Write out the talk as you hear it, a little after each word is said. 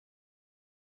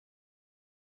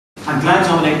I'm glad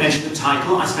Dominic mentioned the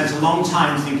title. I spent a long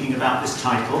time thinking about this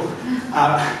title.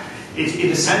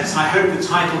 In a sense, I hope the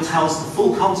title tells the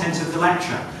full content of the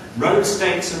lecture. Road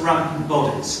stakes and rampant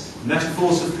bodies,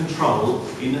 metaphors of control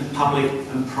in public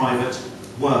and private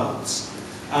worlds.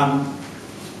 I'm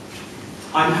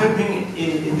hoping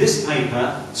in this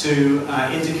paper to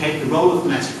indicate the role of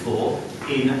metaphor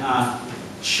in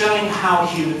showing how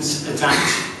humans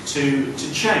adapt to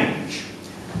change.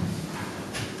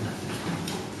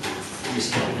 Let me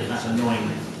stop with that annoying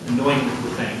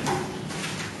little thing.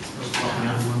 Just popping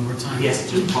up one more time.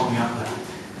 Yes, just popping up there.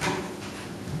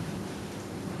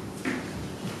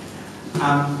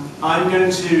 I'm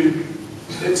going to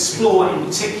explore in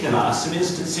particular some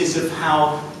instances of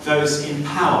how those in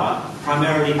power,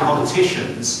 primarily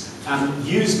politicians,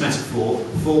 use metaphor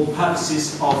for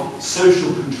purposes of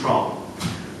social control.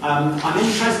 I'm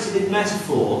interested in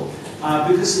metaphor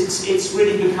because it's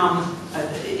really become,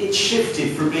 it's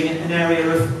shifted from being an area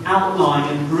of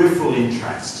outlying and peripheral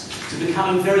interest to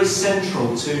becoming very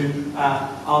central to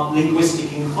our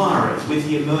linguistic inquiry with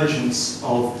the emergence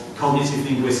of cognitive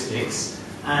linguistics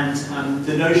and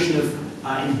the notion of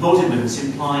embodiment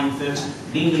implying that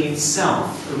meaning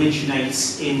itself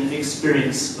originates in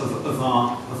experience of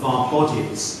our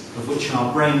bodies, of which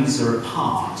our brains are a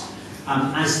part,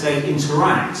 as they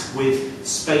interact with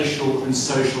spatial and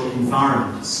social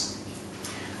environments.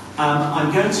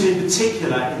 I'm going to, in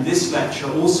particular, in this lecture,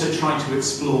 also try to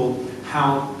explore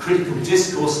how critical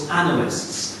discourse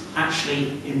analysts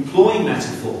actually employ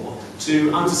metaphor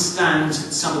to understand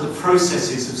some of the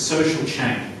processes of social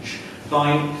change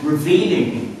by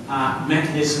revealing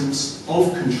mechanisms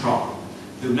of control,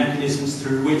 the mechanisms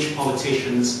through which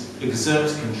politicians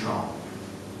exert control.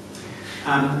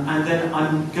 And then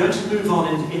I'm going to move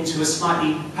on into a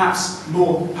slightly, perhaps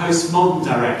more postmodern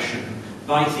direction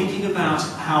by thinking about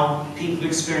how people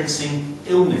experiencing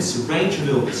illness, a range of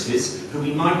illnesses, who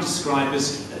we might describe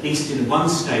as, at least in one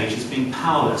stage, as being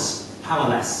powerless,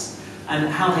 and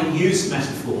how they use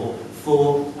metaphor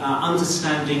for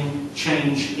understanding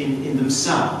change in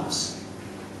themselves.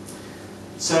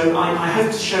 So I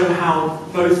hope to show how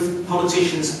both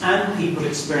politicians and people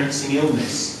experiencing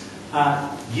illness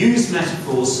use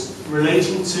metaphors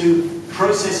relating to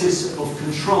processes of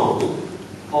control,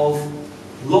 of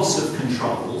loss of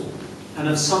control, and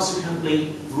of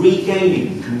subsequently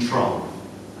regaining control.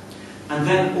 And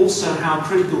then also how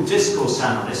critical discourse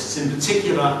analysts, in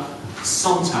particular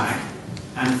Sontag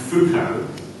and Foucault,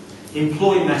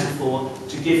 employ metaphor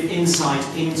to give insight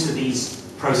into these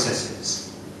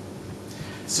processes.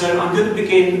 So I'm going to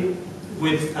begin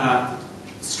with a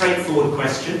straightforward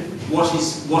question. What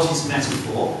is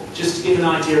metaphor? Just to give an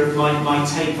idea of my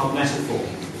take on metaphor.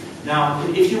 Now,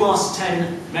 if you ask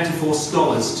 10 metaphor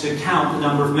scholars to count the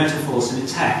number of metaphors in a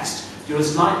text, you're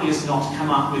as likely as not to come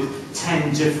up with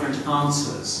 10 different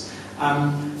answers.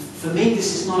 For me,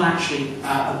 this is not actually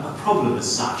a problem as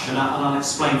such, and I'll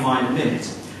explain why in a minute.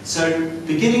 So,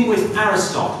 beginning with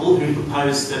Aristotle, who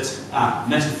proposed that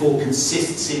metaphor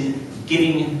consists in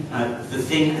giving the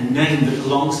thing a name that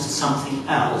belongs to something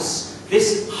else,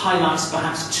 this highlights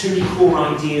perhaps two core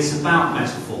ideas about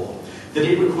metaphor. That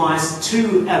it requires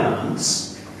two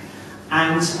elements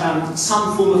and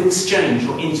some form of exchange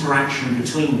or interaction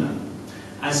between them.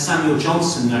 As Samuel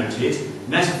Johnson noted,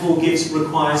 metaphor gives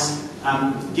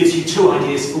you two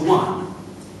ideas for one.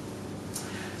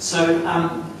 So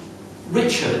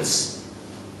Richards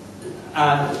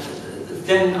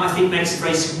then I think makes a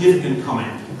very significant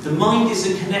comment. The mind is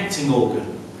a connecting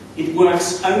organ. It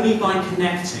works only by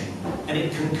connecting, and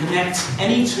it can connect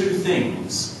any two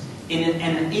things in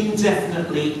an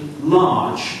indefinitely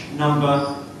large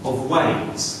number of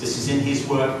ways. This is in his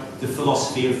work, The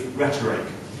Philosophy of Rhetoric.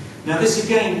 Now this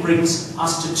again brings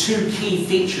us to two key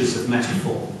features of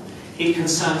metaphor. It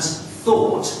concerns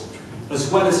thought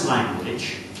as well as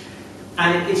language,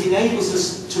 and it enables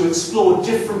us to explore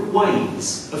different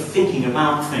ways of thinking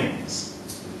about things.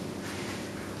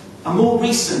 A more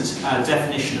recent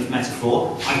definition of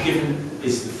metaphor I've given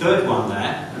is the third one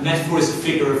there. A metaphor is a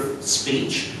figure of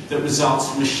speech that results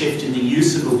from a shift in the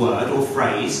use of a word or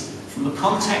phrase from a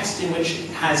context in which it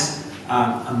has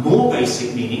a more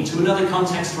basic meaning to another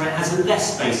context where it has a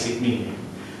less basic meaning.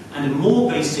 And a more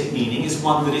basic meaning is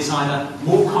one that is either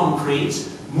more concrete,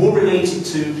 more related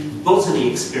to bodily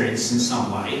experience in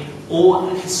some way, or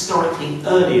a historically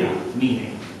earlier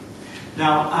meaning.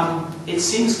 Now, it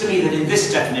seems to me that in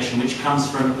this definition, which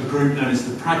comes from a group known as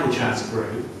the Prageljaz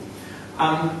group,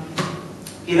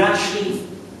 it actually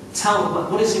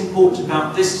what is important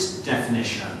about this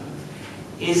definition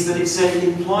is that it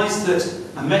implies that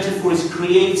a metaphor is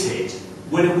created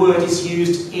when a word is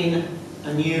used in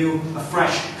a new, a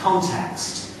fresh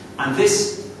context. And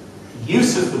this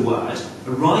use of the word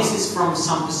arises from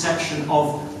some perception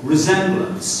of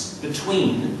resemblance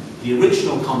between the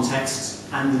original context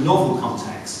and the novel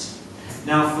context.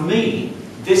 Now, for me,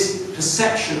 this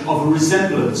perception of a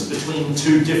resemblance between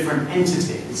two different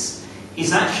entities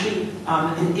is actually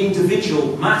an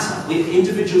individual matter.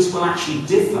 Individuals will actually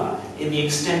differ in the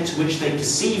extent to which they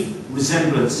perceive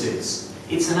resemblances.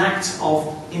 It's an act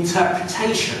of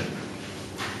interpretation.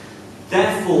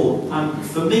 Therefore,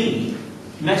 for me,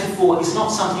 metaphor is not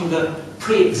something that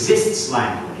pre-exists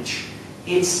language.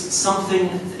 It's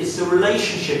a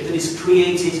relationship that is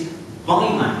created by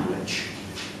language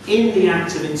in the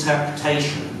act of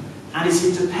interpretation and is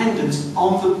independent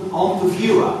on the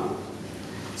viewer.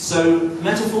 So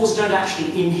metaphors don't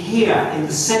actually inhere in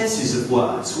the senses of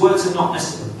words. Words are not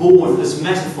necessarily born as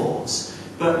metaphors,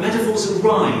 but metaphors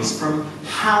arise from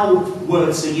how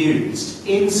words are used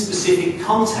in specific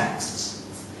contexts.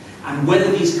 And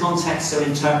whether these contexts are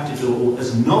interpreted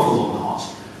as novel or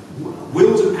not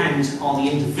will depend on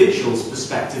the individual's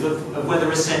perspective of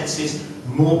whether a sense is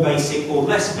more basic or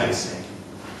less basic.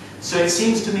 So it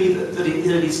seems to me that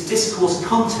it's discourse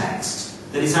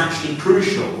context that is actually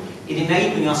crucial in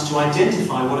enabling us to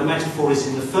identify what a metaphor is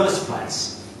in the first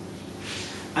place.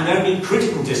 And only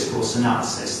critical discourse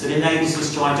analysis that enables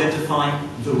us to identify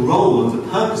the role and the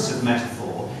purpose of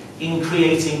metaphor in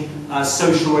creating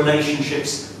social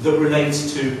relationships that relate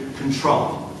to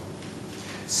control.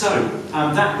 So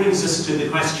that brings us to the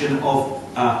question of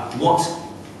what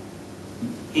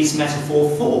is metaphor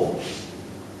for?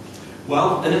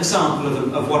 Well, an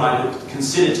example of what I would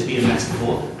consider to be a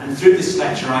metaphor, and through this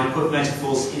lecture I put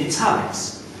metaphors in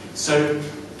italics. So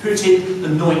Putin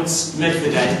anoints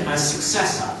Medvedev as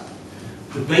successor.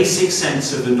 The basic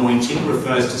sense of anointing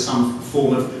refers to some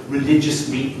form of religious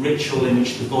ritual in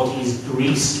which the body is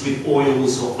greased with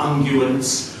oils or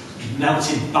unguents,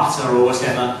 melted butter or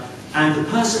whatever, and the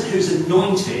person who's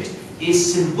anointed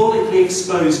is symbolically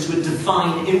exposed to a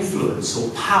divine influence or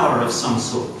power of some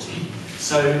sort.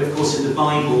 So, of course, in the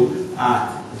Bible,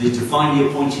 the divinely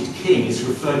appointed king is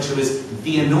referred to as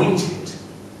the anointed.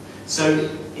 So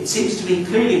it seems to me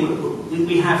clearly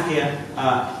we have here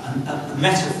a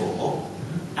metaphor,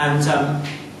 and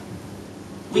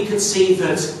we can see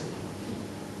that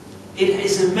it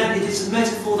is a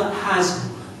metaphor that has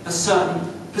a certain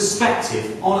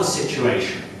perspective on a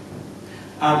situation.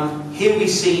 Here we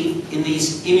see in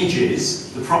these images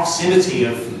the proximity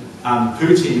of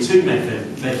Putin to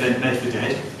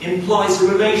Medvedev implies a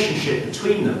relationship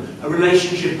between them, a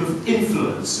relationship of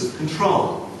influence, of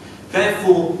control.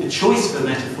 Therefore, the choice of a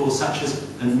metaphor such as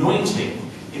anointing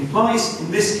implies, in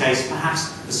this case,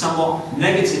 perhaps a somewhat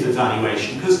negative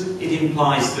evaluation, because it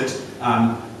implies that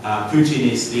Putin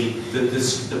is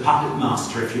the puppet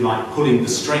master, if you like, pulling the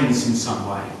strings in some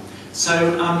way.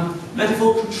 So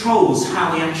metaphor controls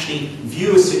how we actually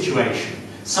view a situation,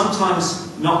 sometimes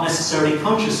not necessarily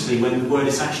consciously when the word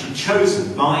is actually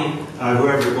chosen by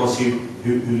whoever it was who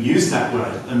used that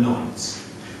word, anoints.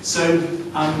 So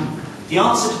the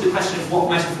answer to the question of what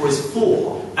metaphor is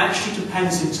for actually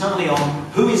depends entirely on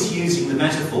who is using the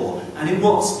metaphor and in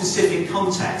what specific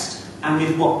context and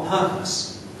with what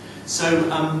purpose. So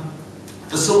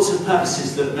the sorts of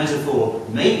purposes that metaphor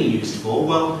may be used for,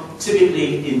 well,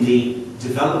 typically in the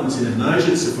development and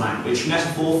emergence of language,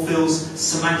 metaphor fills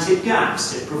semantic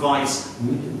gaps. It provides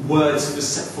words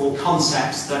for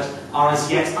concepts that are as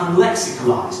yet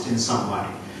unlexicalized in some way.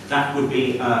 That would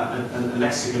be a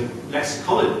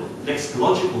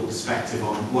lexicological perspective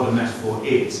on what a metaphor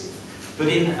is. But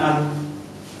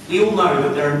we all know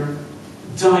that there are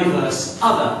diverse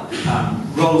other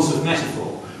roles of metaphor.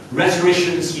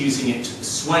 Rhetoricians using it to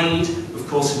persuade. Of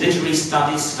course, literary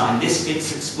studies,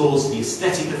 stylistics explores the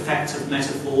aesthetic effect of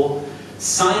metaphor.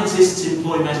 Scientists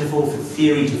employ metaphor for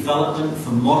theory development,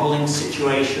 for modelling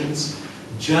situations.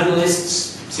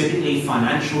 Journalists, typically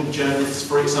financial journalists,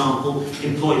 for example,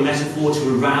 employ metaphor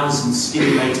to arouse and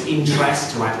stimulate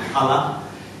interest, to add colour.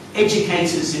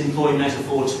 Educators employ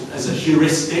metaphor as a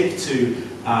heuristic to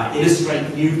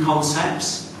illustrate new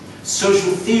concepts.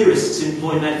 Social theorists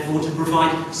employ metaphor to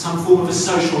provide some form of a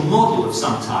social model of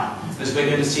some type, as we're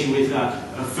going to see with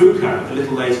Foucault a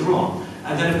little later on.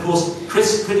 And then, of course,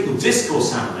 critical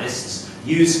discourse analysts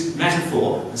use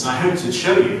metaphor, as I hope to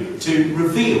show you, to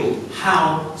reveal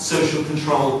how social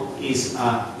control is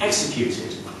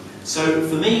executed. So,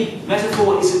 for me,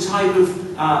 metaphor is a type of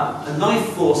a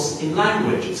life force in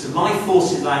language. It's a life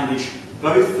force in language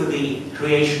both for the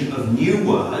creation of new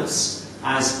words,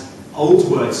 as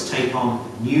old words take on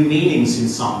new meanings in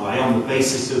some way on the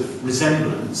basis of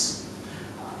resemblance,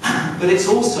 but it's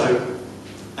also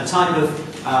a type of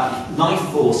life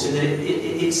force in that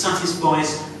it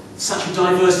satisfies such a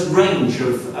diverse range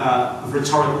of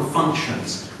rhetorical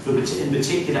functions in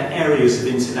particular areas of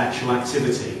intellectual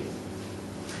activity.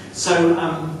 So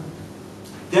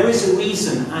there is a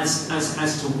reason as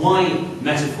to why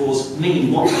metaphors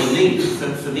mean what they mean.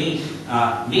 For me,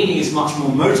 meaning is much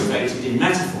more motivated in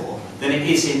metaphor than it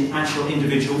is in actual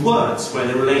individual words, where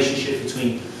the relationship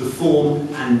between the form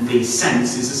and the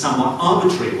sense is a somewhat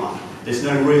arbitrary one. There's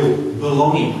no real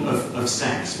belonging of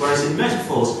sense. Whereas in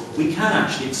metaphors, we can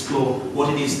actually explore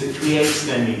what it is that creates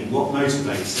their meaning, what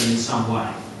motivates them in some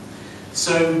way.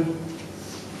 So,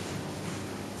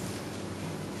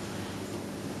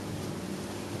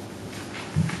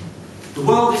 the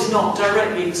world is not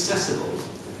directly accessible,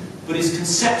 but is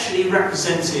conceptually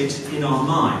represented in our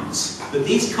minds. But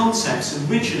these concepts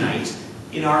originate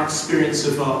in our experience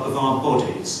of our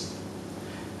bodies.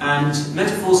 And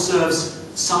metaphor serves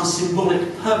some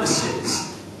symbolic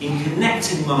purposes in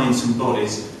connecting minds and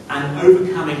bodies and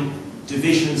overcoming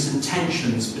divisions and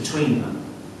tensions between them.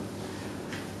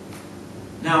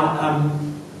 Now,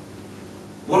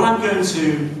 what I'm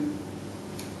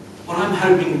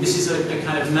hoping, this is a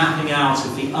kind of mapping out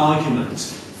of the argument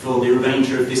for the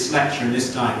remainder of this lecture and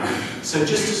this diagram. So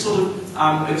just to sort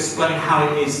of explain how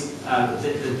it is,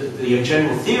 the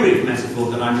general theory of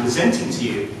metaphor that I'm presenting to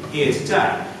you here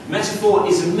today. Metaphor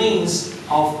is a means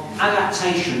of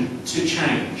adaptation to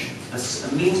change,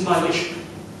 a means by which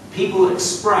people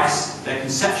express their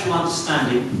conceptual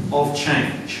understanding of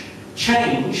change.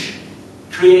 Change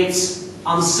creates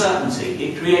uncertainty.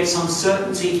 It creates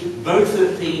uncertainty both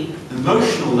at the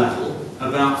emotional level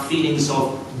about feelings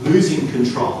of losing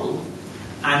control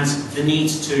and the need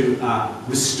to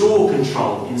restore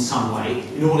control in some way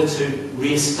in order to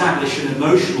re-establish an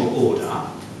emotional order.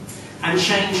 And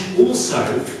change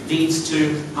also leads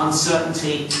to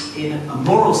uncertainty in a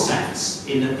moral sense,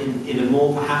 in a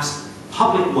more perhaps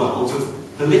public world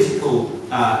of political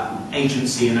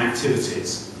agency and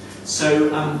activities. So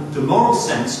the moral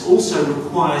sense also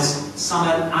requires some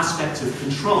aspect of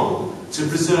control to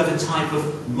preserve a type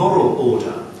of moral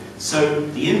order. So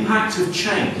the impact of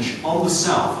change on the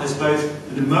self has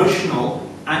both an emotional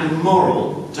and a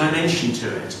moral dimension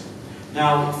to it.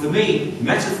 Now, for me,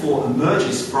 metaphor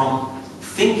emerges from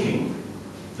thinking,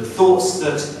 the thoughts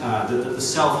that the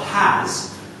self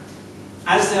has,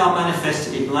 as they are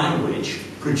manifested in language,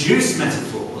 produce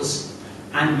metaphors,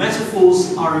 and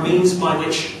metaphors are a means by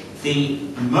which the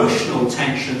emotional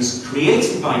tensions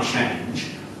created by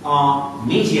change are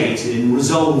mediated and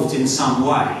resolved in some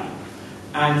way.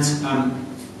 And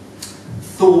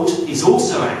thought is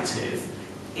also active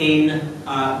in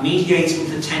mediating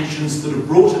the tensions that are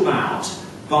brought about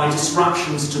by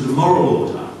disruptions to the moral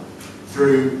order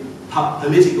through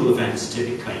political events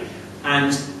typically.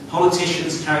 And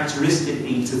politicians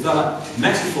characteristically develop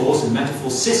metaphors and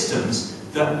metaphor systems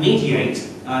that mediate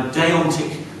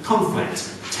deontic conflict,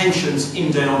 tensions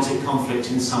in deontic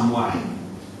conflict in some way.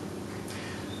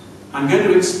 I'm going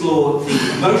to explore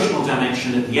the emotional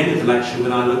dimension at the end of the lecture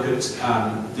when I look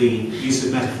at the use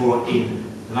of metaphor in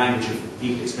the language of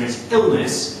people experiencing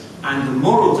illness, and the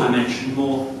moral dimension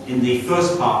more in the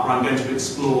first part, where I'm going to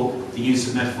explore the use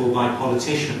of metaphor by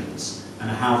politicians and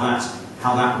how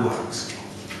that works.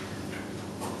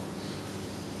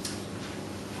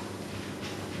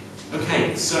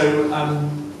 Okay, so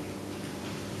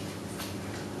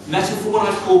metaphor, what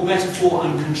I call metaphor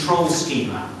and control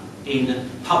schema in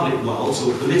public worlds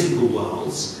or political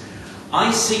worlds,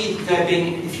 I see there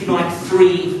being, if you like,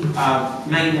 three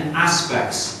main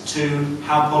aspects to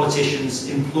how politicians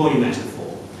employ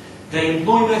metaphor. They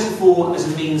employ metaphor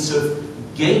as a means of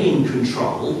gaining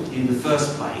control in the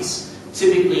first place,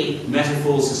 typically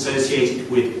metaphors associated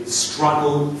with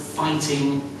struggle,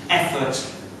 fighting, effort,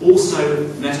 also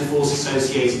metaphors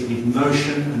associated with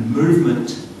motion and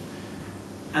movement.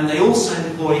 And they also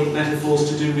employ metaphors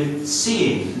to do with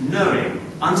seeing, knowing,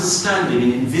 understanding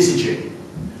and envisaging.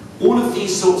 All of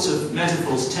these sorts of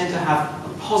metaphors tend to have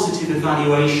a positive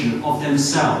evaluation of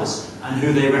themselves and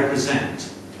who they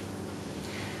represent.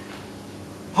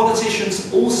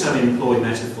 Politicians also employ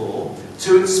metaphor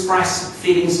to express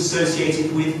feelings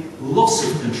associated with loss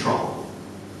of control.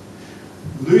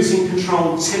 Losing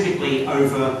control typically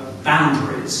over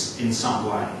boundaries in some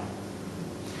way.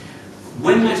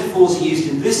 When metaphors are used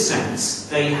in this sense,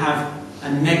 they have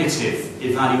a negative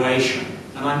evaluation.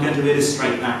 And I'm going to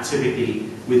illustrate that typically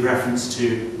with reference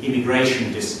to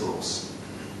immigration discourse.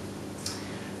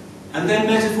 And then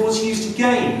metaphors used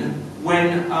again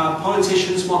when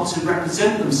politicians want to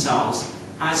represent themselves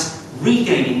as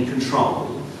regaining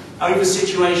control over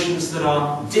situations that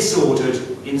are disordered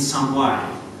in some way.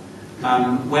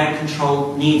 where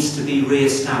control needs to be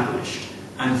re-established.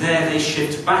 And there they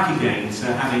shift back again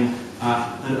to having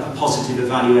a positive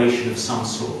evaluation of some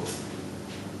sort.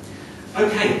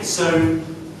 Okay, so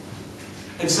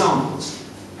examples.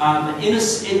 In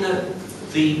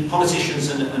the politicians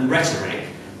and rhetoric,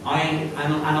 I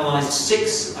analysed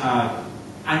 6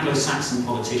 Anglo-Saxon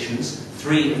politicians,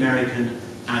 3 American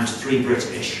and 3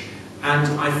 British, and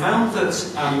I found that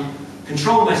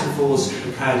control metaphors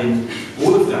occurred in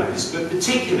all of those, but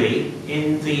particularly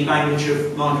in the language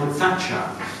of Margaret Thatcher,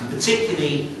 and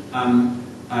particularly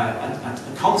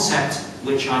a concept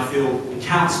which I feel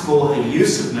accounts for her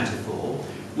use of metaphor,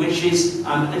 which is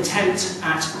an attempt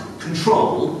at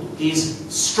control is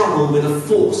struggle with a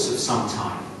force of some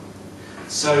type.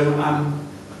 So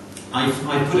I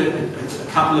put a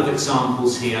couple of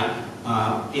examples here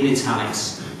in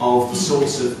italics of the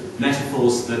sorts of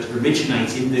metaphors that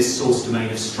originate in this source domain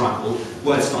of struggle.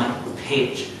 Words like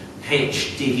pitch,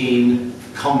 dig in,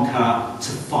 conquer,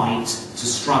 to fight, to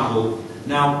struggle.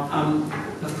 Now,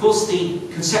 of course, the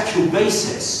conceptual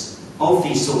basis of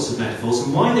these sorts of metaphors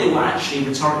and why they were actually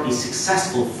rhetorically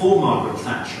successful for Margaret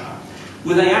Thatcher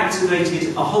were they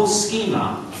activated a whole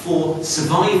schema for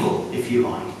survival, if you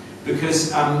like,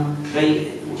 because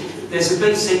there's a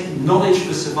basic knowledge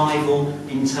for survival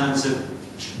in terms of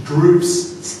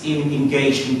groups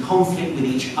engaged in conflict with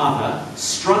each other,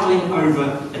 struggling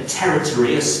over a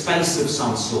territory, a space of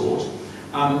some sort,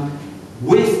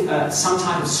 with some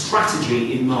type of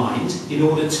strategy in mind in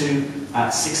order to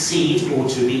succeed or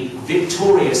to be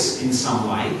victorious in some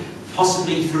way,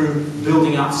 possibly through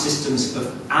building up systems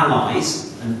of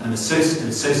allies and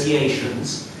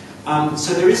associations.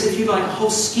 So there is, if you like, a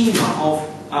whole schema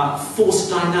of force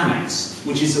dynamics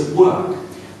which is at work.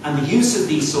 And the use of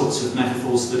these sorts of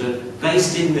metaphors that are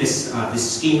based in this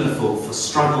schema for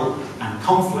struggle and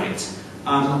conflict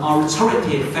are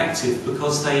rhetorically effective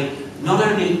because they not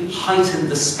only heighten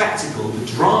the spectacle, the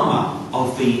drama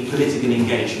of the political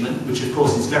engagement, which of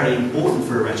course is very important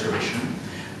for a rhetorician,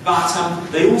 but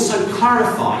they also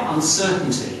clarify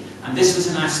uncertainty. And this was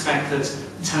an aspect that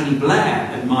Tony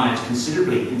Blair admired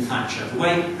considerably in Thatcher, the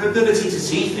way her ability to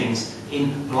see things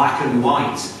in black and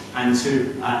white and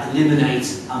to eliminate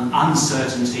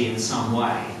uncertainty in some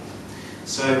way.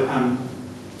 So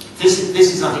this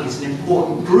is, I think, is an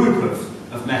important group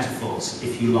of metaphors,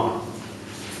 if you like.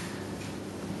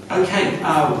 Okay,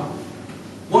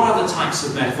 what other types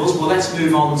of metaphors? Well, let's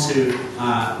move on to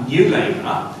New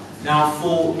Labour. Now,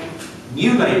 for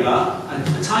New Labour,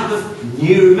 a type of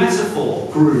new metaphor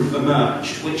group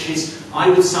emerged, which is, I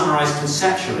would summarise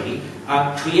conceptually,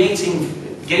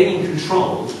 gaining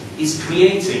control is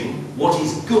creating what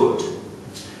is good.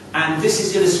 And this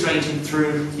is illustrated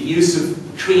through the use of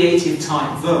creative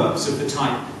type verbs of the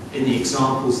type in the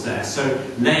examples there. So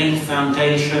laying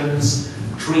foundations,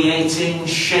 creating,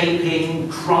 shaping,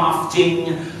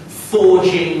 crafting,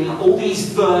 forging, all these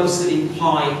verbs that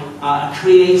imply a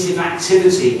creative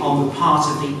activity on the part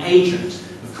of the agent,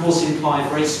 of course imply a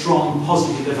very strong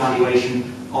positive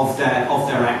evaluation of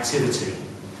their activity.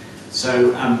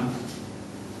 So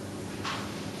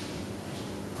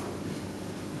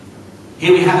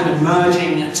here we have an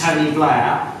emerging Tony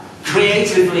Blair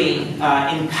creatively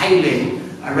impaling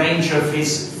a range of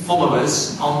his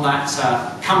followers on that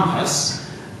compass,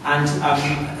 and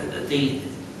the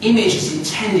image is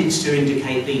intended to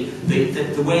indicate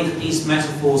the way that these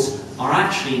metaphors are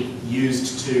actually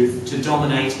used to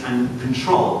dominate and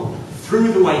control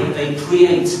through the way that they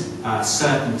create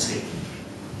certainty.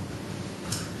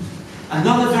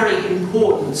 Another very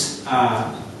important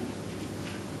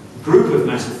group of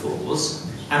metaphors,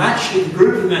 and actually the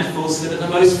group of metaphors that are the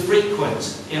most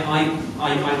frequent,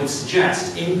 I would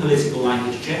suggest, in political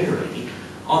language generally,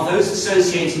 are those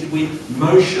associated with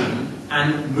motion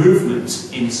and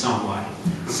movement in some way.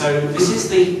 So this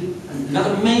is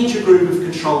another major group of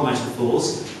control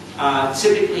metaphors,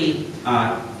 typically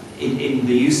in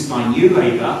the use by New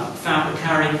Labour, found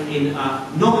occurring in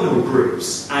nominal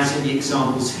groups, as in the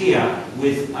examples here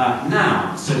with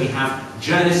now. So we have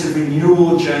journeys of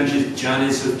renewal,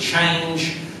 journeys of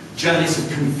change, journeys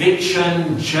of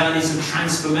conviction, journeys of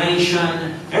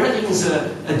transformation. Everything's a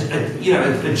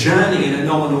journey in a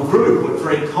nominal group, what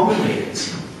very commonly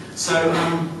is. So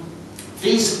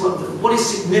what is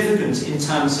significant in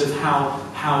terms of how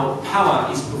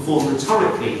power is performed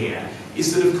rhetorically here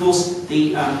is that, of course,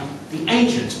 the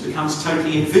agent becomes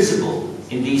totally invisible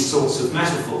in these sorts of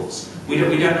metaphors. We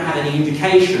don't have any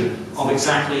indication of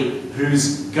exactly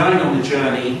who's going on the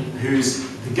journey, who's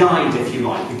the guide, if you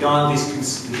like. The guide is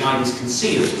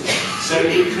concealed. So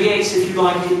it creates, if you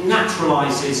like, it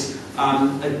naturalises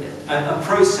a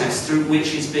process through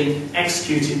which is being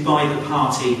executed by the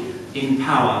party in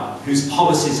power, whose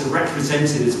policies are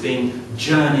represented as being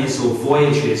journeys or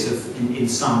voyages in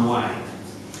some way.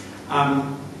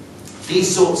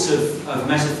 These sorts of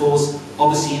metaphors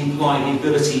obviously imply the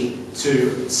ability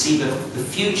to see the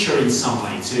future in some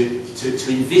way,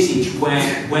 to envisage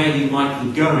where you might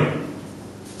be going.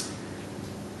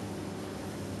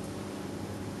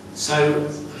 So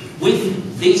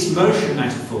with these motion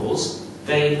metaphors,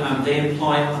 they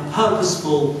imply a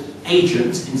purposeful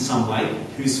agent in some way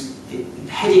who's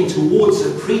heading towards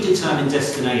a predetermined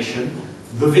destination,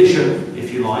 the vision,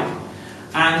 if you like,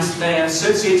 and they're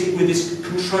associated with this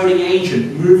controlling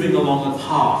agent moving along a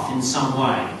path in some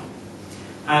way.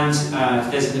 And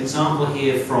there's an example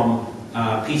here from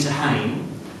Peter Hain,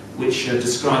 which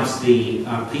describes the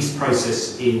peace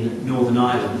process in Northern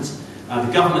Ireland.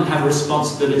 The government have a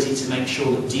responsibility to make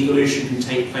sure that devolution can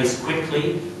take place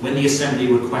quickly when the Assembly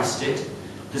requests it.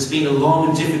 There's been a long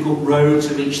and difficult road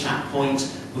to reach that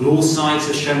point, but all sides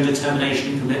have shown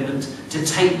determination and commitment to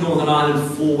take Northern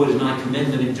Ireland forward, and I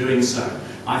commend them in doing so.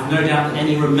 I've no doubt that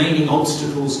any remaining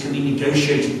obstacles can be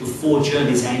negotiated before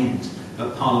journeys end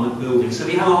at Parliament Building. So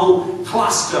we have a whole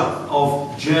cluster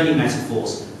of journey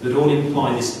metaphors that all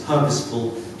imply this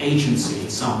purposeful agency in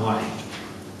some way.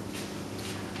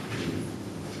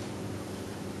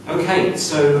 Okay,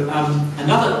 so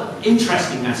another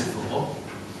interesting metaphor,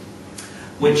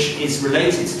 which is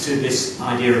related to this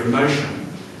idea of motion,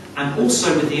 and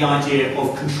also with the idea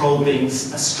of control being a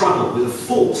struggle with a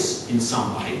force in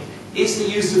some way, is the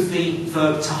use of the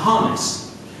verb to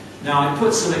harness. Now, I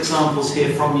put some examples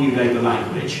here from New Labour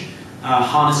language,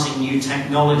 harnessing new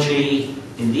technology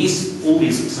in all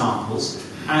these examples.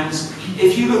 And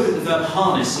if you look at the verb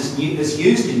harness as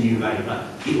used in New Labour,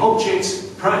 the object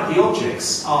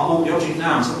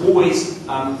nouns are always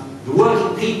the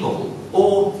working people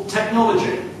or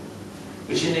technology,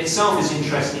 which in itself is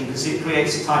interesting because it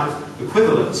creates a type of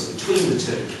equivalence between the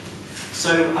two.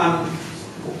 So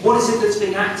what is it that's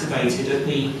being activated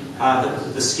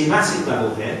at the schematic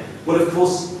level here? Well, of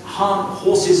course,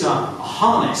 horses are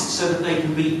harnessed so that they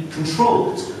can be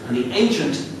controlled, and the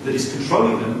agent that is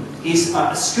controlling them is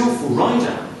a skillful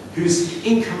rider who's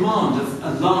in command of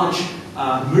a large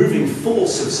moving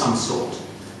force of some sort.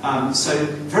 So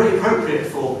very appropriate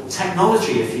for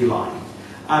technology, if you like.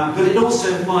 But it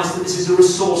also implies that this is a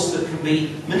resource that can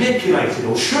be manipulated,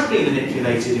 or should be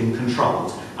manipulated and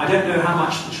controlled. I don't know how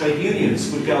much the trade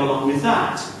unions would go along with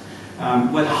that,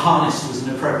 whether harnessed was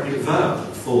an appropriate verb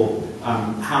for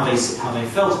how they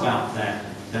felt about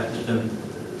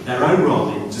their own role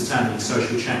in determining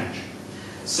social change.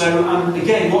 So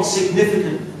again, what's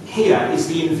significant here is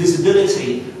the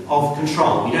invisibility of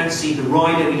control. We don't see the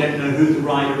rider, we don't know who the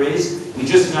rider is, we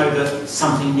just know that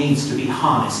something needs to be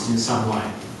harnessed in some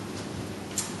way.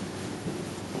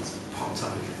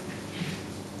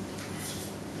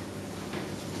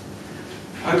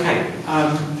 Okay,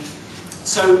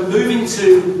 so moving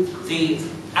to the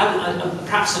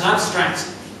perhaps an abstract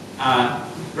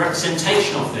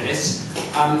representation of this,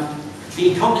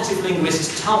 the cognitive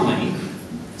linguist Talmy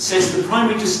says the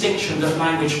primary distinction that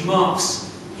language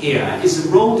marks here is the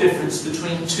role difference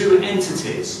between two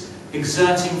entities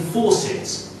exerting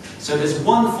forces. So there's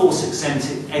one force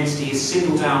entity is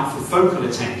singled out for focal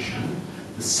attention.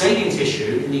 The salient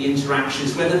issue in the interaction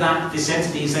is whether this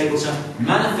entity is able to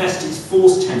manifest its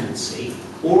force tendency,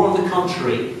 or on the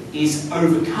contrary, is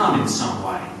overcome in some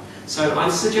way. So I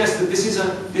suggest that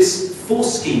this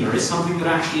force schema is something that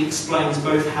actually explains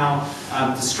both how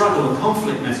the struggle and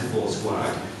conflict metaphors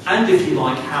work, and, if you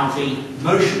like, how the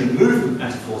motion and movement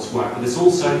metaphors work. But there's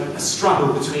also a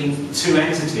struggle between two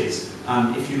entities,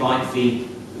 if you like, the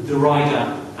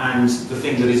rider and the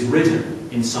thing that is ridden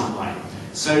in some way.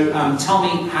 So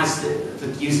Talmy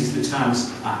uses the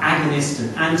terms agonist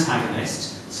and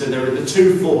antagonist. So there are the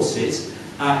two forces.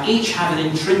 Each have an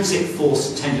intrinsic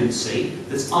force tendency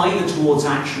that's either towards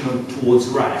action or towards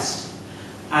rest.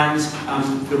 And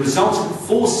the resultant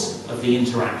force of the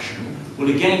interaction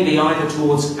will again be either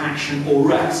towards action or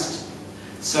rest.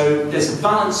 So there's a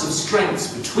balance of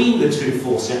strengths between the two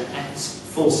force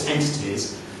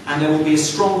entities, and there will be a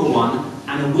stronger one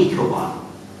and a weaker one.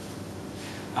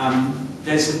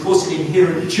 There's, of course, an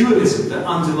inherent dualism that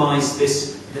underlies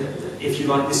this, if you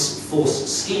like, this force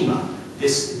schema,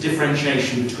 this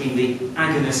differentiation between the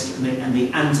agonist and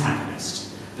the antagonist.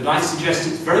 But I suggest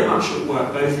it's very much at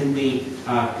work both in the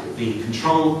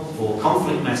control or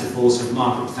conflict metaphors of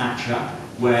Margaret Thatcher,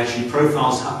 where she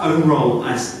profiles her own role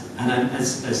as an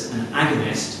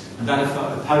agonist, and that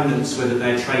of opponents, whether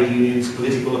they're trade unions,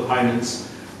 political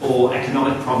opponents, or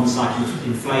economic problems like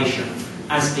inflation,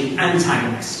 as the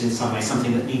antagonist in some way,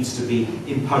 something that needs to be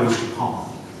imposed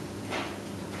upon.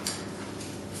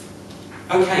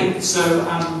 Okay, so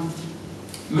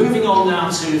moving on now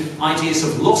to ideas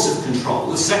of loss of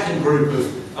control, the second group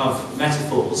of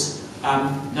metaphors.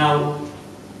 Now,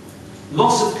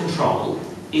 loss of control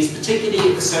is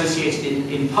particularly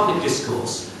associated in public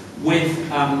discourse with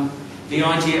the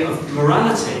idea of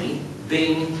morality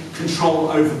being control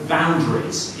over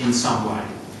boundaries in some way.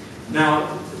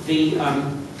 Now,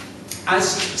 as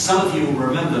some of you will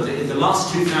remember, in the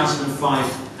last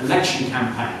 2005 election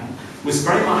campaign was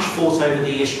very much fought over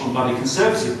the issue by the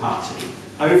Conservative Party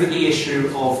over the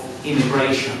issue of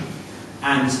immigration,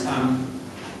 and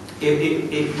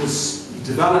it was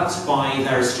developed by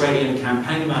their Australian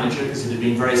campaign manager because it had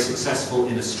been very successful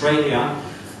in Australia,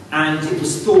 and it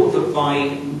was thought that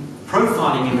by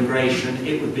profiling immigration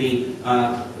it would be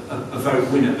a vote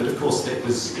winner, but of course it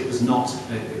was not.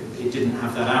 It didn't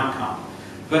have that outcome.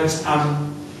 But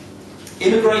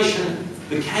immigration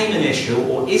became an issue,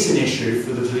 or is an issue,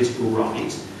 for the political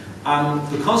right,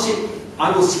 because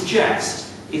I will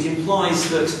suggest it implies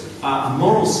that a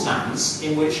moral stance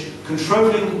in which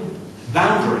controlling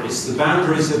boundaries, the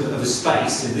boundaries of a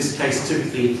space, in this case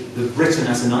typically Britain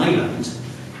as an island,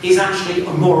 is actually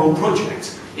a moral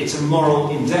project. It's a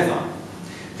moral endeavour.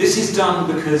 This is done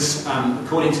because,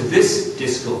 according to this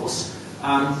discourse,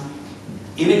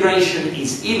 immigration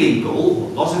is illegal,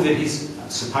 a lot of it is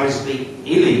supposedly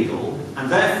illegal, and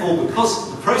therefore,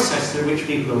 because the process through which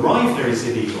people arrive here is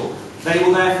illegal, they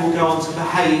will therefore go on to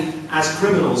behave as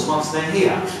criminals once they're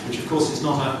here, which of course is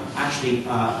not actually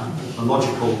a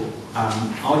logical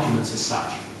argument as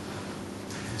such.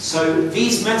 So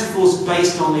these metaphors are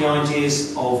based on the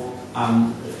ideas of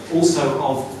also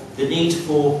of the need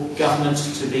for government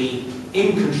to be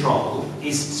in control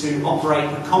is to operate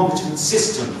a competent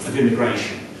system of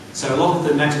immigration. So a lot of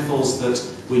the metaphors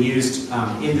that were used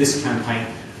in this campaign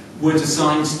were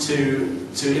designed to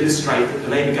illustrate that the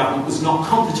Labour government was not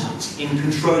competent in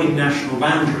controlling national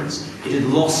boundaries. It had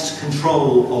lost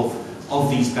control of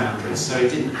these boundaries, so it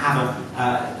didn't have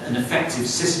an effective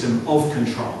system of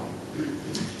control.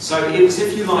 So it was,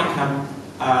 if you like,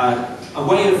 a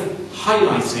way of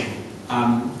highlighting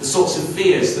the sorts of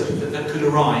fears that could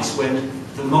arise when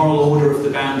the moral order of the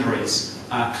boundaries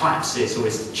collapses or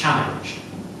is challenged.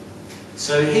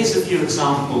 So here's a few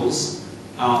examples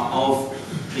of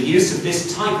the use of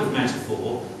this type of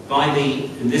metaphor by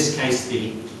in this case,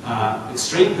 the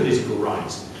extreme political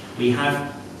right. We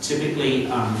have typically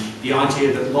the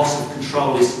idea that loss of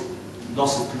control is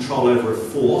loss of control over a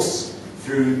force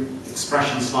through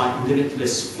expressions like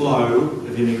limitless flow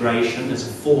of immigration. There's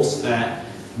a force there,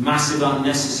 massive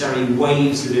unnecessary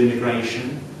waves of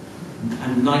immigration,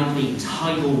 and nightly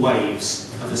tidal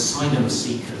waves of asylum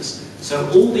seekers. So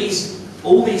all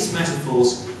these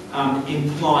metaphors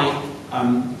imply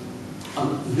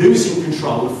losing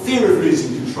control, a fear of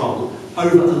losing control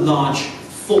over a large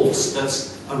force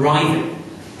that's arriving.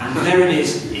 And there it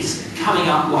is, it's coming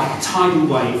up like a tidal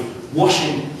wave,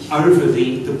 washing over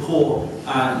the poor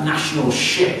national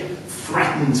ship,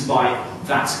 threatened by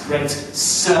that great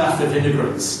surf of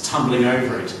immigrants tumbling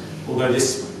over it. Although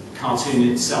this cartoon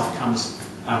itself comes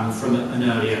from an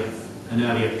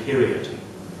earlier period.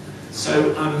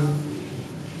 So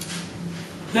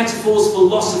metaphors for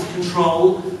loss of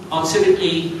control are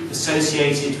typically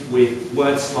associated with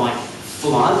words like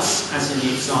floods, as in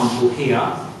the example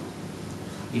here.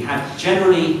 We have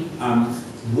generally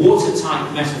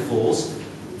watertight metaphors.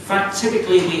 In fact,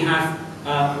 typically we have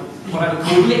what I would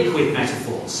call liquid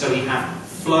metaphors. So we have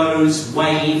flows,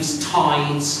 waves,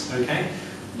 tides, okay?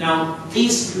 Now,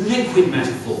 these liquid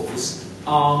metaphors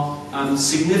are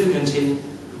significant in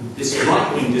this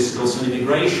right-wing discourse on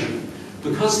immigration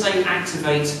because they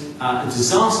activate a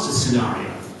disaster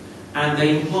scenario, and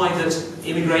they imply that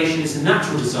immigration is a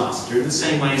natural disaster in the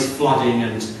same way as flooding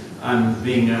and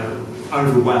being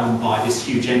overwhelmed by this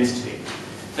huge entity.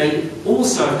 They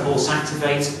also, of course,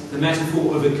 activate the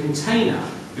metaphor of a container,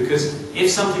 because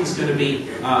if something's going to be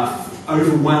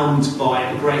overwhelmed by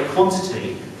a great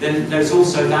quantity, then there's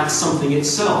also that something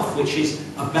itself, which is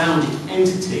a bounded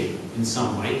entity in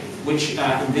some way, which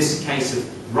in this case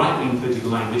of right-wing political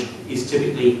language is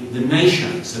typically the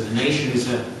nation. So the nation is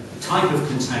a type of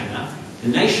container. The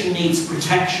nation needs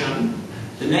protection.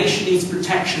 The nation needs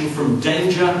protection from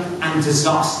danger and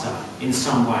disaster in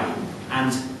some way.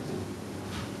 And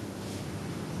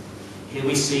here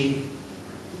we see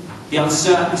the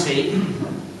uncertainty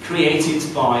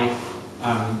created by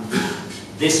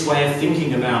this way of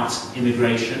thinking about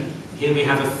immigration. Here we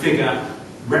have a figure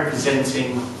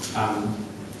representing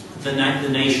the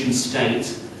nation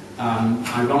state,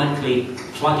 ironically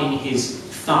plugging his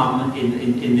thumb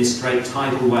in this great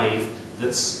tidal wave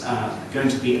that's going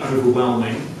to be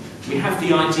overwhelming. We have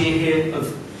the idea here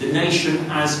of the nation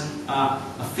as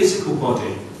a physical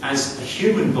body, as a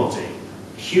human body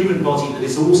that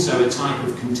is also a type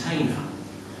of container.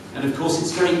 And of course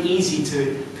it's very easy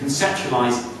to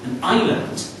conceptualize an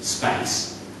island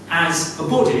space as a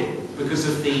body because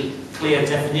of the clear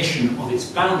definition of its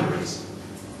boundaries.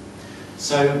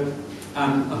 So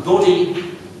a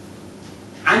body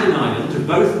and an island are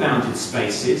both bounded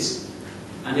spaces,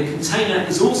 and a container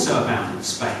is also a bounded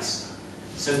space.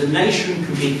 So the nation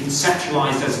can be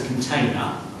conceptualized as a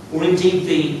container, or indeed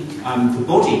the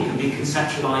body can be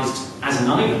conceptualized as an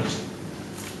island.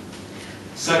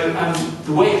 So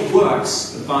the way it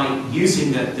works by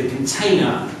using the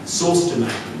container source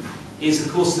domain is,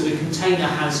 of course, that a container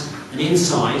has an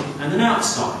inside and an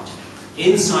outside.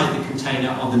 Inside the container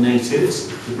are the natives,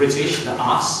 the British, the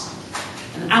us,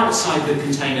 and outside the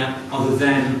container are the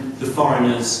them, the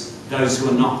foreigners, those who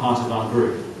are not part of our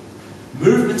group.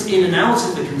 Movement in and out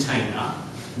of the container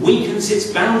weakens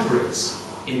its boundaries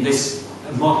in this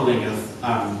modelling of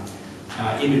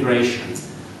immigration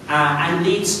and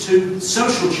leads to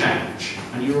social change.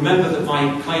 And you remember that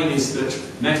my claim is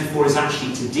that metaphor is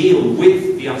actually to deal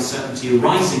with the uncertainty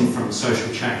arising from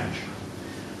social change.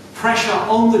 Pressure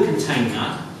on the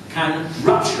container can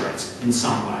rupture it in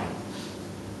some way.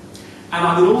 And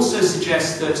I would also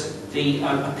suggest that the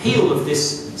appeal of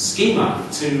this schema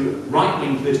to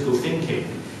right-wing political thinking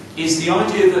is the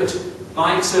idea that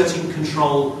by exerting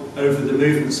control over the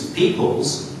movements of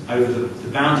peoples, over the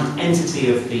bounded entity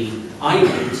of the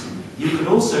island, you can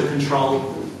also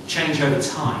control change over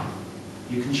time.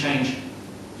 You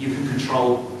can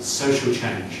control social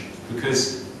change,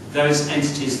 because those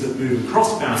entities that move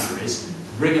across boundaries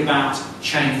bring about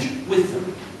change with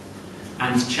them.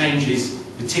 And change is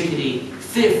particularly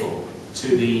fearful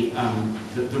to the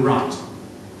right.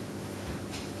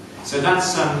 So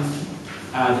that's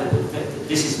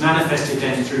this is manifested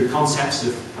then through concepts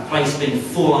of a place being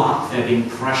full up, there being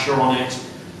pressure on it,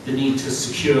 the need to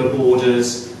secure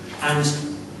borders, and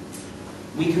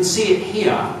we can see it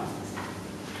here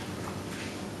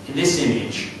in this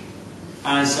image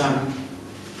as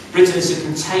Britain is a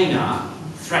container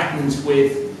threatened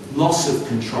with loss of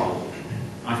control.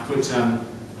 I've put a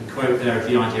quote there of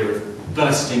the idea of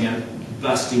bursting at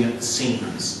the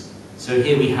seams. So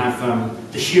here we have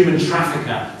the human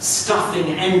trafficker stuffing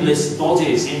endless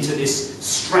bodies into this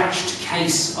stretched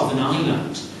case of an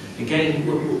island. Again,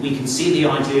 we can see the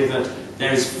idea that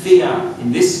there is fear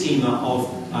in this schema of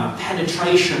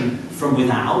penetration from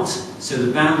without, so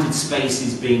the bounded space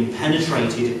is being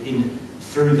penetrated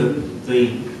through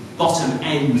the bottom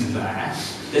end there.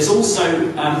 There's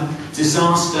also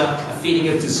disaster, a feeling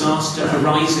of disaster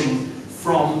arising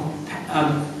from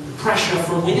pressure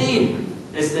from within.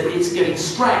 It's getting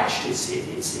stretched,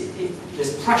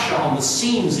 there's pressure on the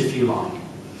seams, if you like.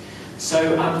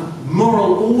 So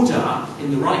moral order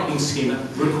in the right-wing schema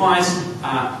requires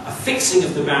a fixing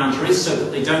of the boundaries so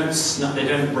that they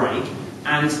don't break,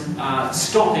 and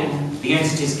stopping the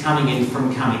entities coming in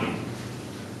from coming in.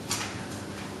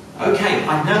 Okay,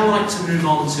 I'd now like to move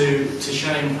on to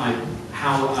showing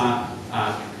how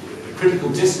critical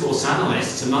discourse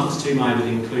analysts, amongst whom I would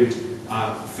include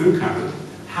Foucault,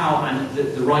 and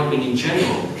the right-wing in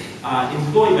general,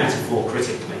 employ metaphor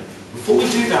critically. Before we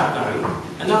do that, though,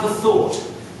 another thought.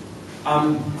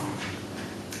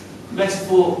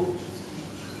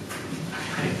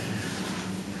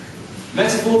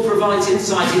 Metaphor provides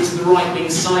insight into the right-wing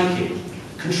psyche.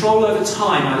 Control over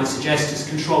time, I would suggest, is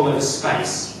control over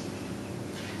space.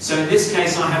 So in this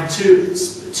case, I have two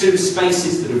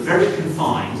spaces that are very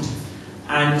confined,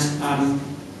 and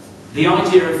the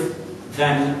idea of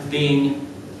them being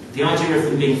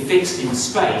fixed in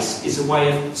space is a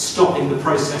way of stopping the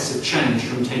process of change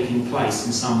from taking place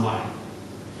in some way.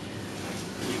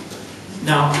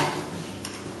 Now,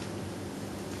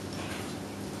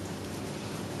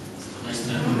 please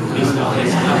no.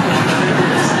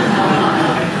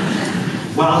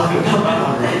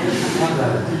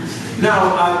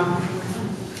 Now,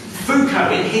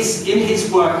 Foucault, in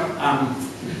his work,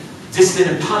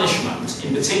 Discipline and Punishment,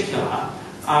 in particular,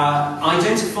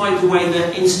 identified the way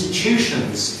that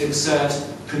institutions exert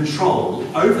control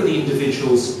over the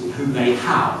individuals whom they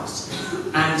house.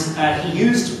 And he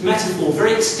used metaphor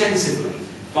very extensively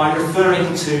by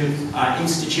referring to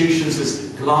institutions as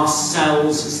glass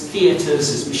cells, as theatres,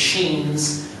 as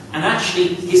machines. And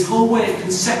actually, his whole way of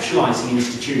conceptualising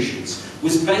institutions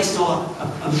was based on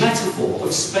a metaphor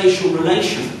of spatial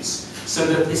relations. So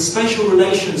that the spatial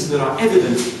relations that are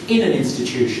evident in an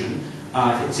institution,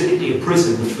 particularly a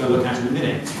prison, which we'll look at in a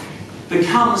minute,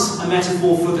 becomes a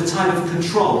metaphor for the type of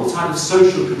control, the type of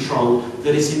social control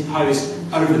that is imposed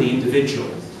over the individual.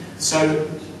 So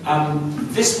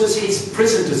this was his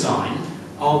prison design,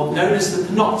 known as the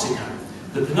panopticon.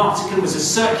 The panopticon was a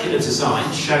circular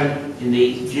design shown in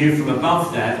the view from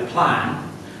above there, the plan,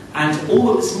 and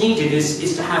all that's needed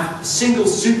is to have a single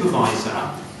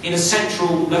supervisor in a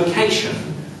central location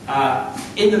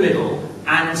in the middle,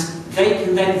 and they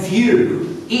can then view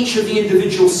each of the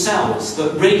individual cells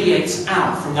that radiates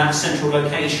out from that central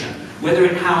location, whether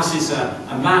it houses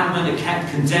a madman,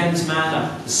 a condemned man,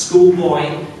 a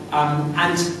schoolboy,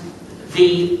 and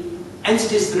the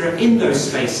entities that are in those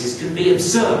spaces can be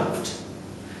observed.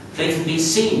 They can be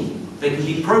seen, they can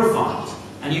be profiled,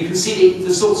 and you can see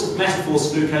the sorts of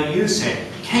metaphors Foucault used here: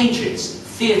 cages,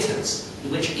 theatres,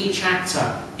 in which each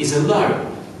actor is alone.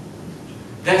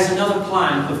 There's another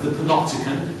plan of the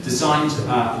panopticon designed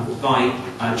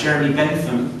by Jeremy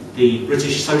Bentham, the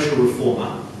British social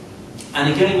reformer.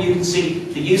 And again, you can see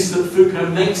the use that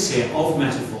Foucault makes here of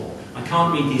metaphor. I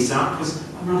can't read these out because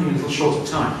I'm running a little short of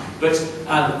time. But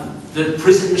the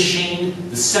prison machine,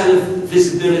 the cell of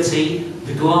visibility,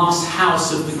 the glass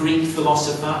house of the Greek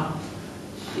philosopher,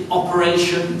 the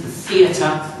operation, the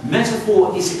theatre.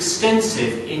 Metaphor is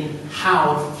extensive in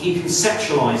how he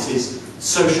conceptualizes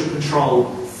social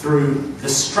control through the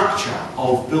structure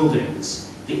of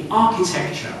buildings, the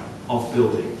architecture of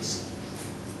buildings.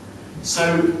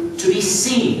 So to be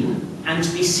seen, and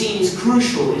to be seen is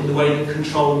crucial in the way that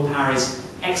control and power is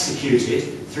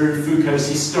executed through Foucault's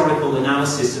historical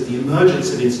analysis of the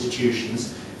emergence of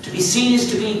institutions. To be seen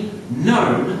is to be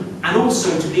known and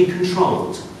also to be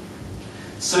controlled.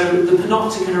 So the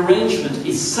panopticon arrangement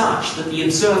is such that the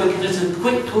observer can at a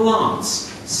quick glance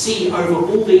see over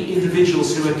all the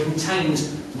individuals who are contained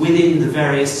within the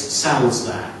various cells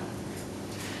there.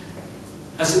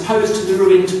 As opposed to the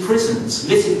ruined prisons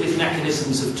littered with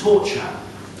mechanisms of torture,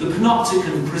 the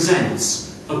panopticon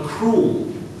presents a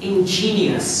cruel,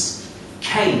 ingenious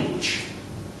cage.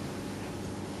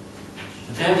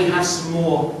 There we have some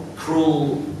more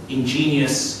cruel,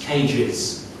 ingenious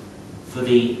cages for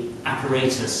the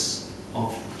apparatus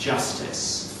of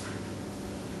justice.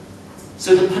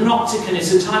 So the panopticon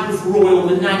is a type of royal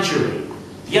menagerie.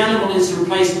 The animal is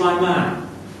replaced by man,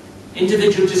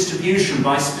 individual distribution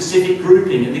by specific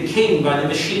grouping, and the king by the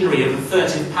machinery of a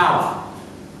furtive power.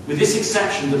 With this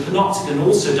exception, the panopticon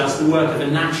also does the work of a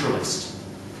naturalist.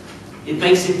 It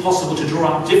makes it possible to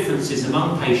draw up differences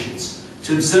among patients,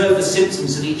 to observe the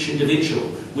symptoms of each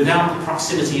individual without the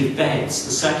proximity of beds,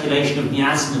 the circulation of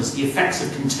miasmas, the effects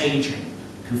of contagion,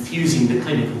 confusing the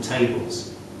clinical tables.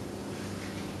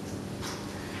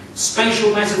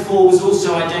 Spatial metaphor was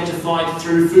also identified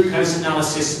through Foucault's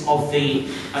analysis of the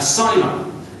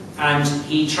asylum, and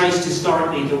he traced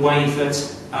historically the way that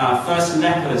first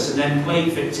lepers and then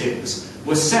plague victims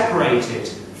were separated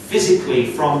physically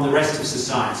from the rest of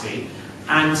society,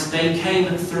 and they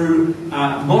came through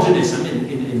modernism,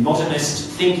 in modernist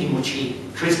thinking, which he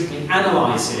critically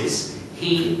analyses.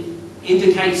 He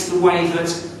indicates the way that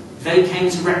they came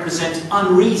to represent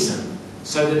unreason,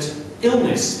 so that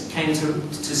illness came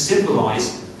to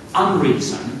symbolise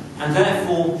unreason, and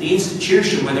therefore the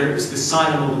institution, whether it was the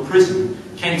asylum or the prison,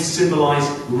 came to symbolise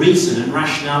reason and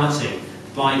rationality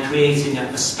by creating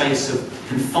a space of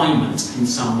confinement in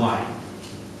some way.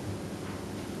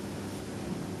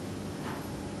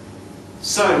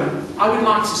 So, I would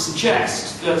like to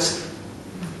suggest that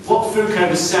what Foucault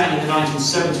was saying in the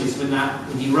 1970s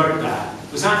when he wrote that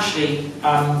was actually,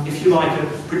 if you like, a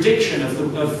prediction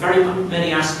of very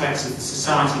many aspects of the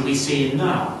society we see in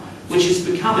now, which is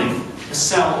becoming a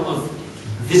cell of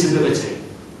visibility,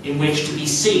 in which to be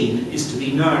seen is to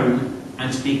be known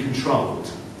and to be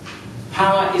controlled.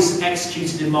 Power is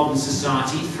executed in modern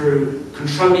society through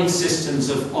controlling systems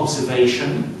of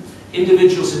observation.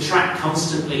 Individuals are tracked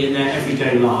constantly in their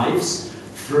everyday lives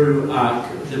through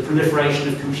the proliferation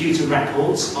of computer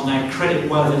records on their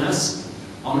creditworthiness,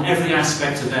 on every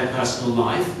aspect of their personal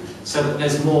life, so that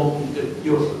there's more,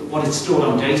 what is stored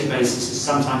on databases is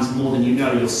sometimes more than you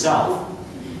know yourself.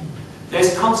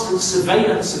 There's constant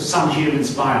surveillance of some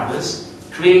humans by others,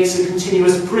 creates a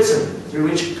continuous prison through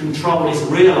which control is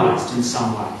realised in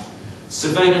some way.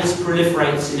 Surveillance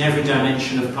proliferates in every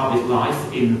dimension of public life.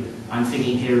 I'm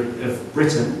thinking here of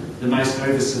Britain, the most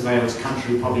over-surveilled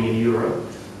country probably in Europe.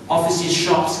 Offices,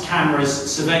 shops,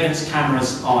 cameras, surveillance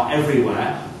cameras are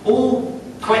everywhere, all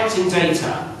collecting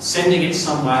data, sending it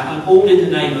somewhere, and all in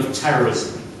the name of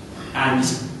terrorism and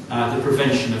the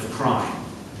prevention of crime.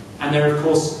 And there are, of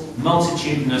course,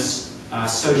 multitudinous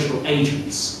social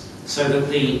agents, so that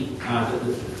the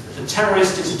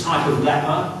terrorist is a type of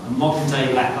leper, a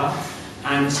modern-day leper,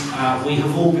 and we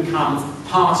have all become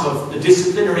part of a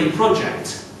disciplinary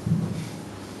project.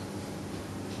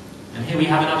 And here we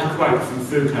have another quote from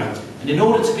Foucault. And in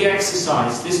order to be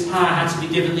exercised, this power had to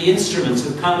be given the instrument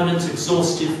of permanent,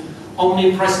 exhaustive,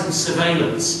 omnipresent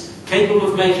surveillance, capable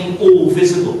of making all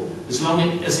visible, as long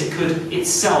as it could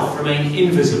itself remain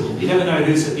invisible. You never know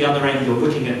who's at the other end. You're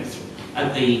looking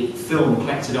at the film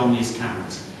collected on these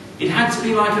cameras. It had to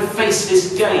be like a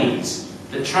faceless gaze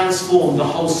that transformed the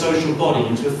whole social body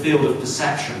into a field of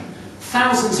perception.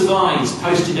 Thousands of eyes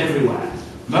posted everywhere,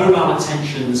 mobile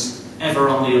attentions ever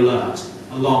on the alert,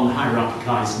 a long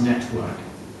hierarchized network.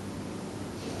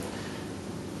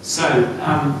 So,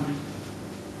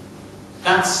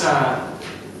 that's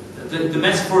the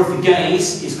metaphor of the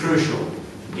gaze is crucial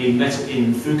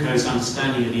in Foucault's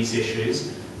understanding of these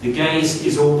issues. The gaze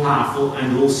is all-powerful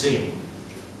and all-seeing.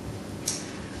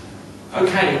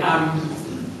 Okay, I'm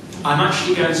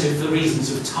actually going to, for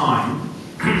reasons of time,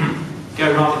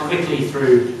 go rather quickly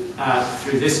through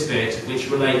this bit, which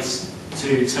relates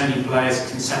to Tony Blair's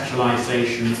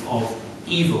conceptualization of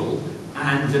evil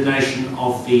and the notion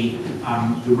of the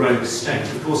rogue state.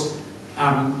 Of course,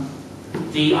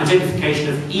 the identification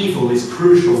of evil is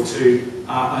crucial to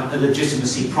a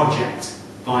legitimacy project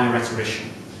by a rhetorician.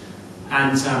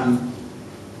 And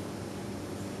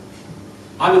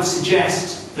I would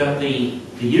suggest that the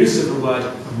use of the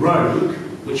word rogue,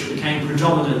 which became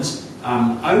predominant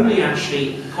only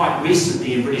actually quite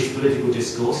recently in British political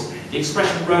discourse, the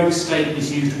expression rogue state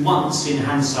was used once in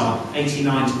Hansard,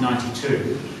 89 to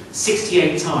 92,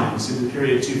 68 times in the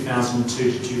period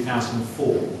 2002 to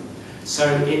 2004. So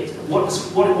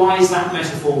why is that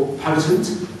metaphor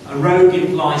potent? A rogue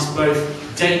implies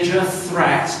both danger,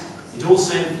 threat. It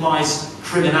also implies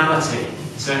criminality.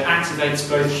 So it activates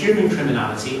both human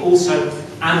criminality, also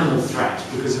animal threat,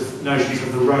 because of notions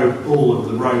of the rogue bull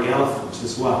and the rogue elephant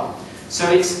as well.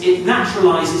 So it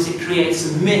naturalizes, it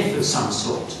creates a myth of some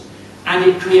sort. And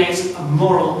it creates a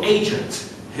moral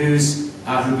agent who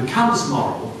becomes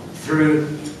moral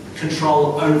through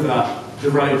control over the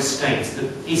rogue state that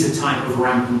is a type of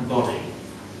rampant body.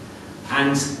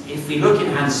 And if we look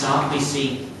in Hansard, we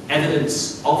see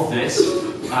evidence of this.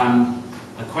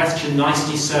 A question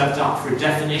nicely served up for a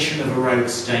definition of a rogue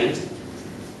state,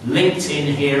 linked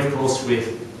in here, of course,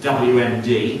 with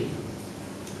WMD.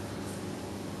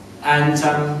 And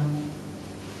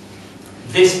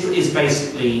this is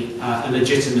basically a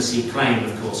legitimacy claim,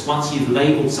 of course. Once you've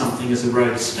labelled something as a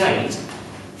rogue state,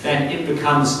 then it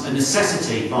becomes a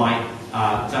necessity by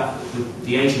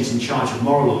the agent in charge of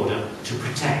moral order to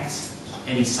protect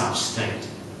any such state.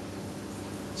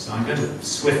 So I'm going to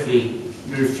swiftly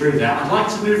move through that. I'd like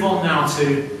to move on now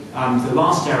to the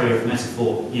last area of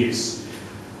metaphor use,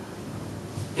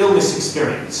 illness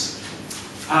experience.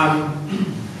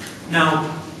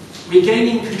 Now,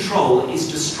 regaining control is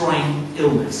destroying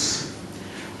illness.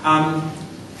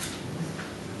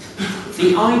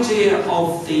 The idea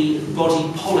of the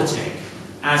body politic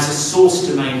as a source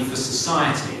domain for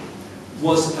society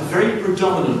was a very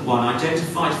predominant one,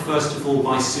 identified first of all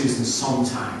by Susan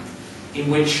Sontag, in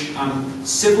which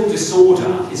civil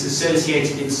disorder is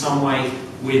associated in some way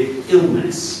with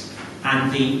illness,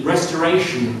 and the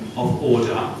restoration of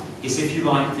order is, if you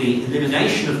like, the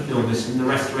elimination of illness and the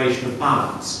restoration of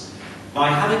balance. By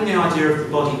having the idea of the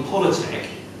body politic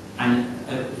and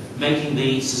making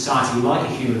the society like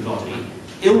a human body,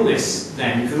 illness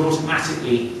then could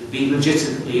automatically be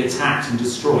legitimately attacked and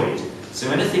destroyed. So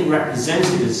anything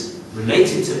represented as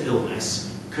related to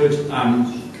illness could,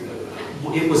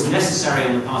 it was necessary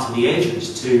on the part of the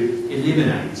agent to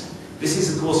eliminate. This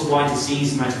is, of course, why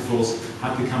disease metaphors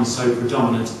have become so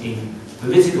predominant in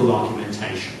political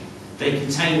argumentation. They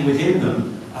contain within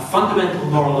them a fundamental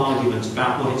moral argument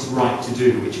about what it's right to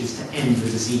do, which is to end the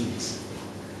disease.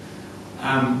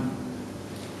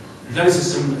 Those are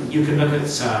some, you can look at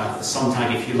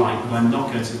Sontag if you like, but I'm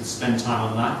not going to spend time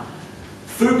on that.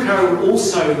 Foucault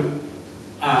also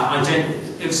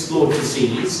explored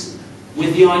disease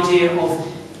with the idea of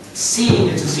seeing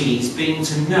a disease being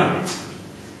to know it.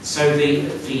 So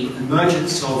the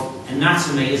emergence of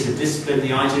anatomy as a discipline,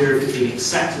 the idea of it being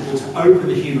acceptable to open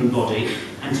the human body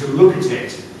and to look at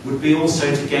it, would be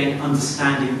also to gain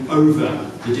understanding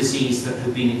over the disease that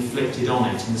had been inflicted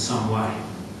on it in some way.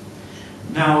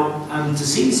 Now,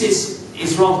 disease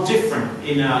is rather different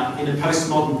in a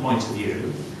postmodern point of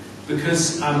view,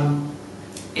 because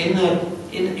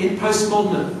in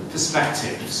postmodern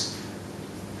perspectives,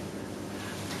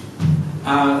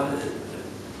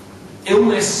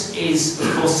 illness is,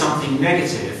 of course, something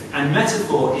negative, and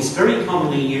metaphor is very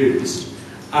commonly used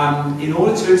in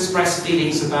order to express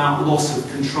feelings about loss of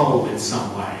control in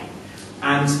some way,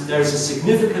 And there is a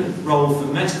significant role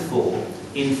for metaphor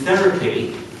in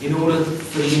therapy in order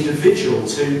for the individual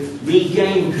to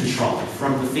regain control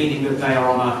from the feeling that they are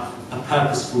on a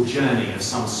purposeful journey of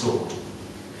some sort.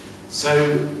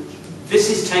 So this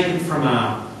is taken from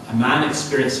a man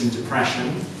experiencing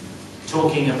depression,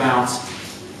 talking about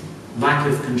lack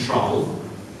of control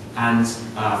and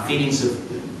feelings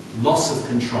of loss of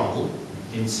control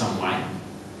in some way.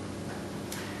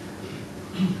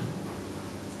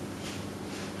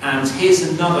 And here's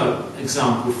another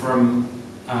example from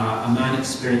a man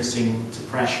experiencing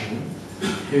depression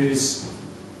who's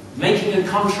making a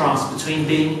contrast between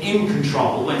being in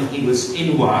control when he was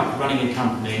in work, running a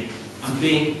company, and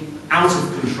being out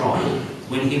of control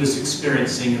when he was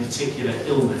experiencing a particular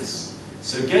illness.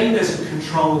 So again, there's a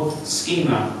control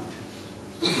schema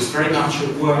that's very much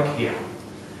at work here.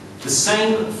 The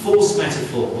same false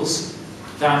metaphors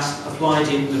that applied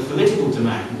in the political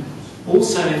domain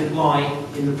also apply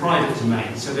in the private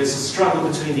domain. So there's a struggle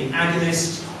between the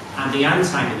agonist and the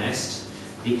antagonist.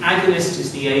 The agonist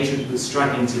is the agent that's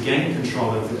struggling to gain control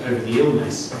over the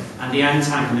illness, and the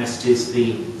antagonist is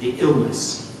the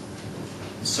illness.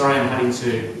 Sorry, I'm having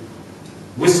to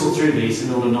whistle through these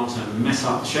in order not to mess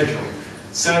up the schedule.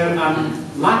 So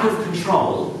lack of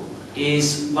control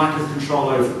is lack of control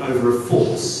over a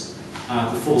force,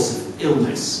 the force of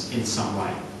illness in some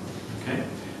way. Okay?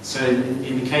 So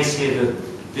in the case here,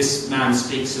 this man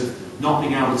speaks of not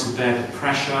being able to bear the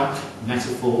pressure,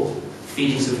 metaphor,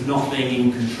 feelings of not being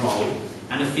in control,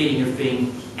 and a feeling of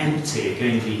being empty,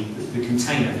 again the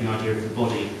container, the idea of the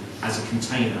body as a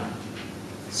container.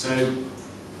 So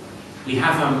we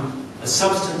have a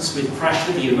substance with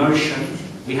pressure, the emotion.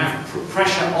 We have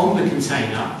pressure on the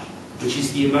container, which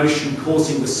is the emotion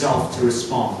causing the self to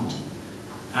respond.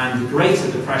 And the greater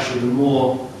the pressure, the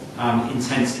more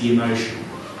intense the emotion.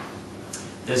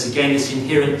 There's again this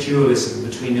inherent dualism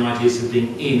between the ideas of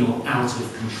being in or out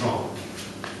of control.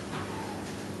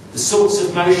 The sorts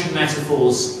of motion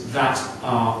metaphors that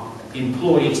are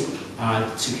employed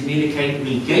to communicate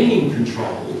regaining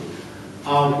control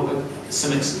are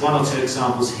one or two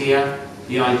examples here.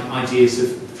 The ideas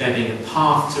of there being a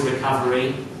path to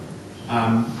recovery,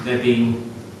 there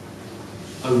being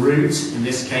a route, in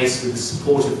this case with the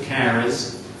support of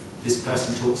carers. This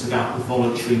person talks about the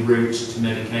voluntary route to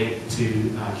medicate,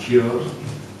 to cure.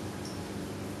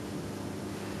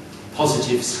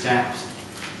 Positive steps.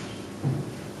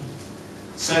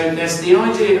 So there's the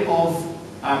idea of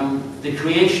the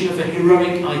creation of a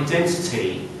heroic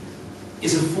identity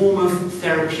is a form of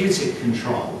therapeutic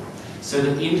control. So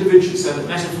that the individual, so that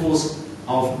metaphors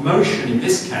of motion in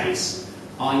this case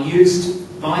are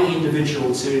used by the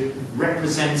individual to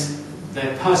represent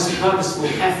their purposeful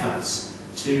efforts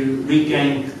to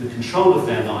regain the control of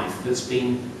their life that's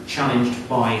been challenged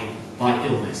by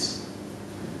illness.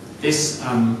 This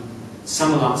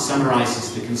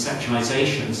summarizes the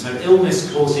conceptualization. So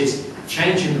illness causes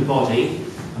change in the body,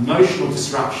 emotional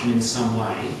disruption in some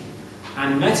way,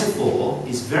 and metaphor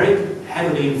is very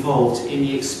heavily involved in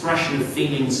the expression of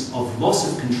feelings of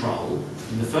loss of control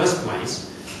in the first place,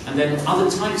 and then other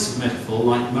types of metaphor,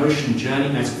 like motion journey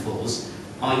metaphors,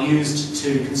 are used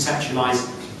to conceptualize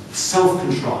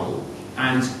self-control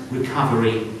and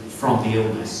recovery from the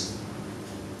illness.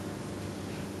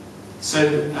 So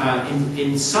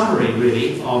in summary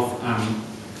really of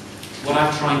what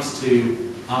I've tried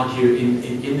to argue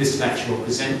in this lecture or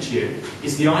present to you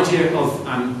is the idea of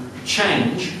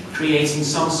change creating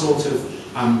some sort of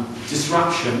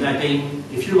disruption, there being,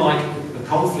 if you like, a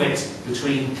conflict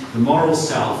between the moral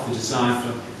self, the desire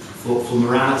for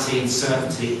morality and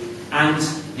certainty, and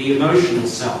the emotional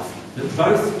self. That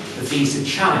both of these are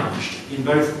challenged in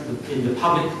the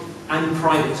public and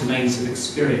private domains of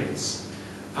experience.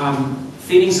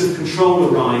 Feelings of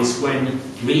control arise when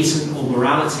reason or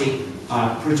morality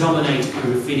predominate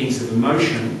over feelings of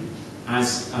emotion,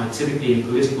 as typically in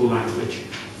political language.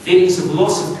 Feelings of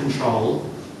loss of control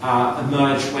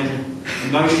emerge when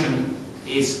emotion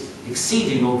is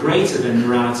exceeding or greater than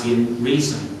morality and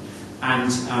reason.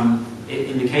 And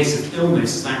in the case of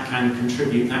illness, that can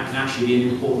actually be an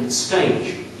important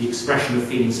stage, the expression of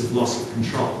feelings of loss of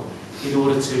control, in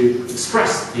order to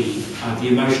express the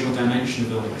emotional dimension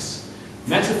of illness.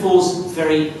 Metaphors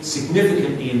very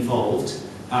significantly involved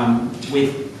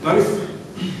with both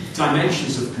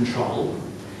dimensions of control,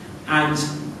 and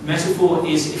metaphor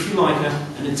is, if you like,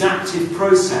 an adaptive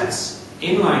process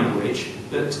in language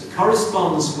that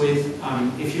corresponds with,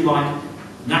 if you like,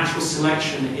 natural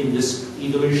selection in this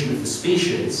evolution of the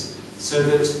species, so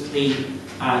that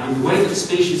in the way that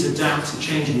species adapt to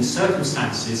changing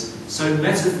circumstances, so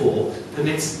metaphor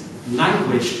permits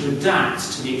language to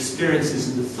adapt to the experiences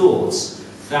and the thoughts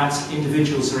that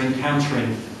individuals are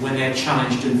encountering when they're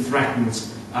challenged and threatened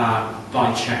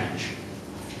by change.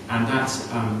 And that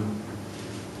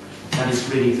is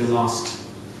really the last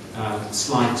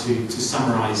slide to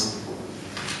summarise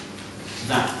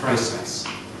that process.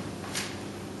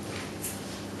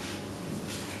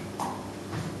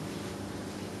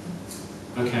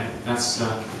 Okay, that's,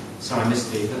 sorry I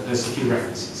missed there's a few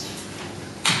references.